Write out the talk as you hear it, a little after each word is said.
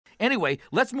Anyway,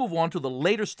 let's move on to the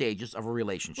later stages of a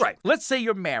relationship. Right. Let's say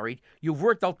you're married, you've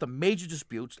worked out the major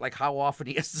disputes, like how often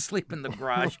he has to sleep in the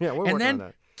garage, Yeah, we're and working then on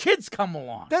that. kids come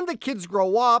along. Then the kids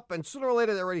grow up, and sooner or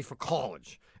later they're ready for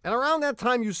college. And around that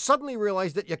time, you suddenly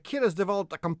realize that your kid has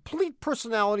developed a complete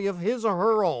personality of his or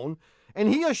her own, and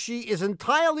he or she is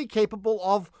entirely capable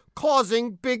of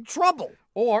causing big trouble.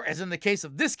 Or, as in the case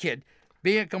of this kid,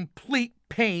 being a complete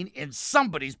pain in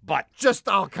somebody's butt. Just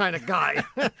our kind of guy.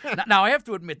 Now, I have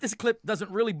to admit, this clip doesn't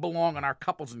really belong on our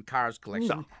Couples and Cars collection.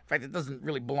 No. In fact, it doesn't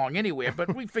really belong anywhere,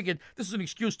 but we figured this is an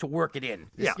excuse to work it in.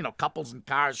 This, Yeah. Couples and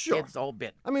Cars, Sure. kids, the whole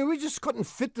bit. I mean, we just couldn't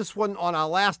fit this one on our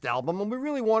last album, and we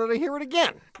really wanted to hear it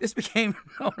again. This became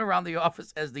known around the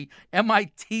office as the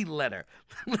MIT letter.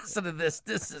 Listen to this.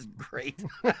 This is great.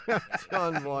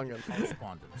 John Morgan.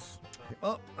 Correspondence.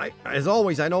 Well, as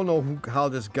always, I don't know how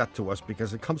this got to us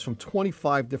because it comes from 25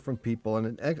 different people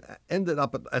and it ended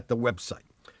up at the website.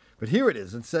 But here it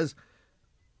is. It says,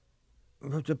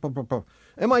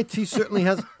 MIT certainly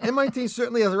has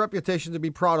a reputation to be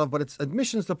proud of, but its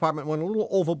admissions department went a little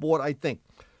overboard, I think.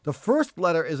 The first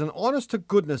letter is an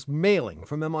honest-to-goodness mailing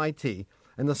from MIT,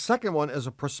 and the second one is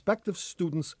a prospective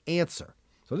student's answer.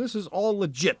 So this is all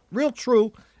legit, real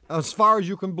true, as far as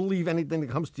you can believe anything that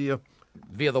comes to you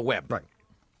Via the web. Right.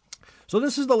 So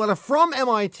this is the letter from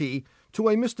MIT to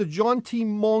a Mr. John T.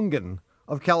 Mongan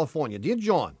of California. Dear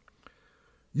John,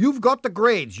 you've got the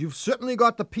grades. You've certainly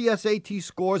got the PSAT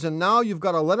scores, and now you've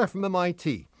got a letter from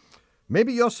MIT.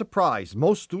 Maybe you're surprised.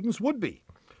 Most students would be.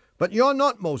 But you're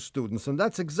not most students, and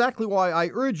that's exactly why I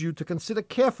urge you to consider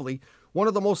carefully one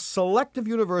of the most selective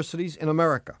universities in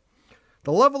America.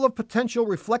 The level of potential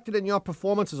reflected in your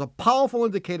performance is a powerful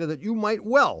indicator that you might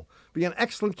well be an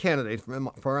excellent candidate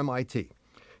for MIT.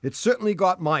 It certainly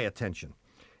got my attention.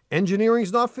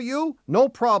 Engineering's not for you? No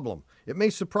problem. It may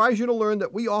surprise you to learn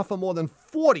that we offer more than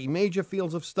 40 major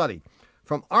fields of study,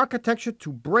 from architecture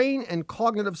to brain and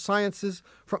cognitive sciences,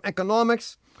 from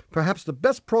economics, perhaps the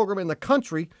best program in the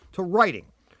country, to writing.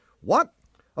 What?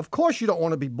 Of course you don't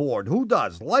want to be bored. Who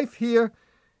does? Life here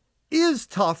is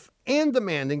tough and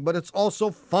demanding, but it's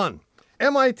also fun.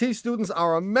 MIT students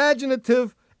are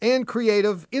imaginative and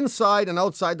creative inside and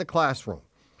outside the classroom.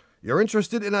 You're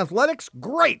interested in athletics?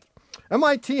 Great!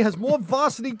 MIT has more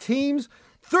varsity teams,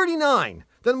 39,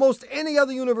 than most any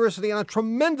other university, and a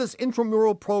tremendous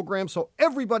intramural program so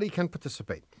everybody can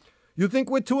participate. You think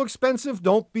we're too expensive?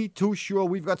 Don't be too sure.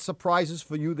 We've got surprises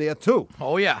for you there, too.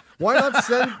 Oh, yeah. Why not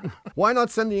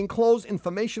send the enclosed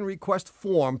information request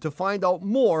form to find out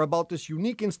more about this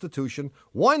unique institution?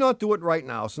 Why not do it right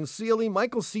now? Sincerely,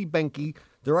 Michael C. Benke,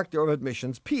 Director of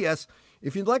Admissions. P.S.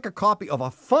 If you'd like a copy of a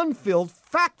fun-filled,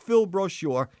 fact-filled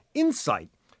brochure, Insight,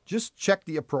 just check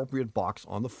the appropriate box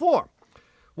on the form.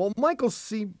 Well, what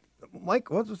was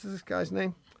this guy's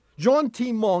name? John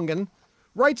T. Mongan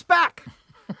writes back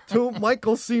to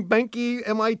Michael C. Benke,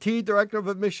 MIT Director of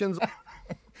Admissions.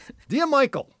 Dear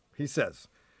Michael, he says,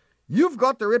 you've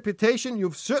got the reputation,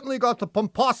 you've certainly got the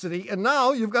pomposity, and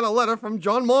now you've got a letter from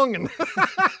John Mongan.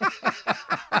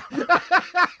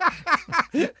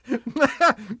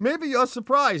 Maybe you're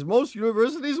surprised. Most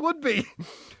universities would be.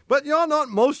 But you're not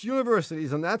most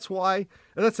universities, and that's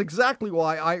exactly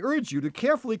why I urge you to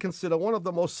carefully consider one of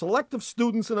the most selective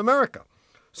students in America.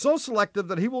 So selective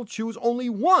that he will choose only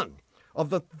one of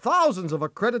the thousands of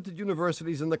accredited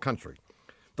universities in the country.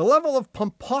 The level of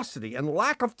pomposity and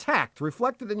lack of tact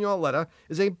reflected in your letter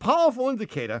is a powerful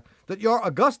indicator that your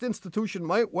august institution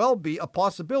might well be a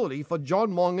possibility for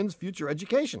John Mongan's future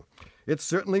education. It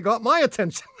certainly got my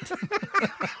attention.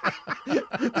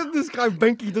 Didn't this guy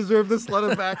Benke deserve this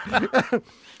letter back?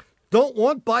 Don't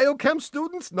want biochem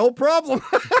students? No problem.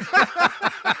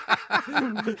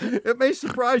 It may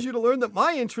surprise you to learn that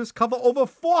my interests cover over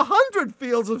 400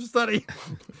 fields of study,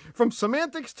 from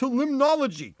semantics to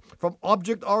limnology, from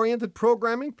object-oriented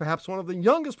programming, perhaps one of the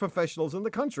youngest professionals in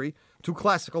the country, to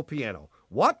classical piano.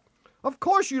 What? Of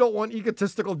course you don't want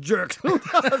egotistical jerks. Who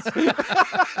does?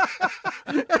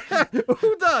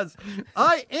 Who does?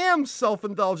 I am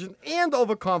self-indulgent and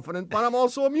overconfident, but I'm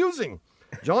also amusing.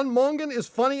 John Mongan is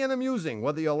funny and amusing,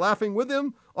 whether you're laughing with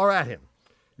him or at him.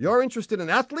 You're interested in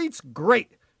athletes?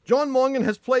 Great. John Mongan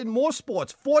has played more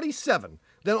sports, 47,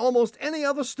 than almost any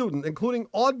other student, including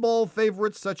oddball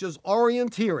favorites such as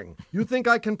orienteering. You think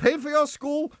I can pay for your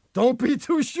school? Don't be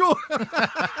too sure.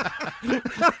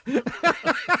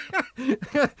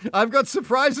 I've got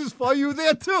surprises for you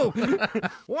there, too.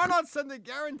 Why not send a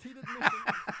guaranteed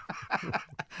admission?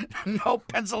 No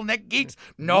pencil neck geeks?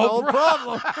 No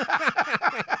problem.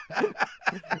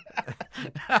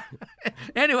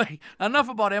 Anyway, enough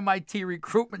about MIT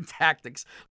recruitment tactics.